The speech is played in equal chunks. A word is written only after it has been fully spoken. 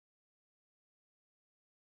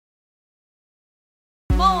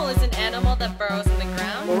that burrows in the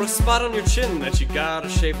ground. Or a spot on your chin that you gotta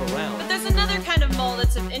shape around. But there's another kind of mole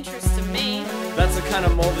that's of interest to me. That's the kind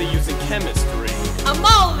of mole they use in chemistry. A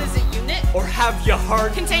mole is a unit. Or have your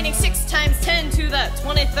heart Containing 6 times 10 to the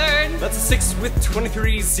 23rd. That's a 6 with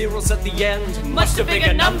 23 zeros at the end. Much too big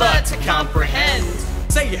a number to comprehend.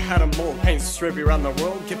 Say you had a mole paint strip around the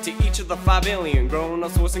world, give to each of the 5 alien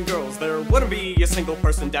grown-ups, boys and girls. There wouldn't be a single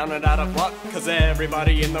person down and out of luck, cause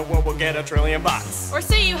everybody in the world will get $1 trillion. Or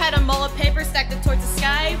say you had a mole of paper stacked up towards the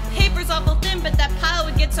sky. Paper's awful thin, but that pile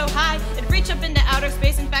would get so high it'd reach up into outer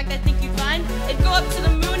space. In fact, I think you'd find it'd go up to the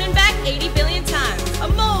moon and back 80 billion times. A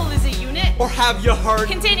mole is a unit. Or have your heart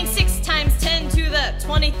Containing 6 times 10 to the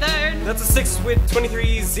 23rd. That's a 6 with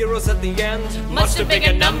 23 zeros at the end. Much too big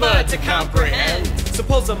a number to comprehend.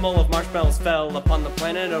 Suppose a mole of marshmallows fell upon the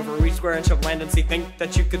planet over each square inch of land, and see, think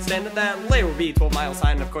that you could stand it? That layer would be 12 miles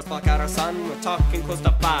high and of course block out our sun. We're talking close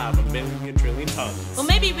to 5 million trillion tons. Well,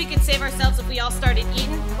 maybe we could save ourselves if we all started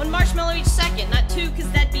eating 1 marshmallow each second, not 2,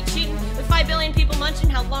 cause that'd be cheating. With 5 billion people munching,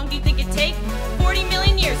 how long do you think it'd take? 40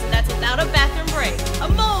 million years, and that's without a bathroom break.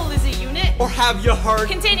 A mole is a unit. Or have your heart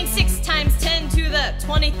Containing 6 times 10 to the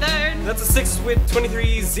 23rd. That's a 6 with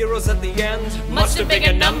 23 zeros at the end. Much too big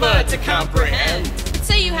a number to comprehend.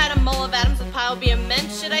 Say you had a mole of atoms, the pile would be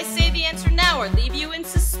immense. Should I say the answer now or leave you in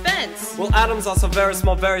suspense? Well, atoms also very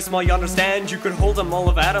small, you understand. You could hold a mole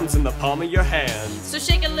of atoms in the palm of your hand. So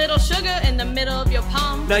shake a little sugar in the middle of your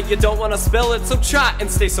palm. Now you don't want to spill it, so try and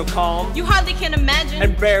stay so calm. You hardly can imagine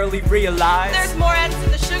And barely realize there's more atoms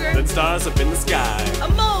in the sugar than stars up in the sky. A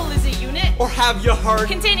mole is a unit. Or have your heart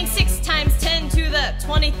Containing 6 times 10 to the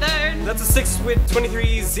 23rd. That's a 6 with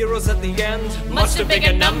 23 zeros at the end. Much too big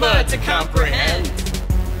a number to comprehend.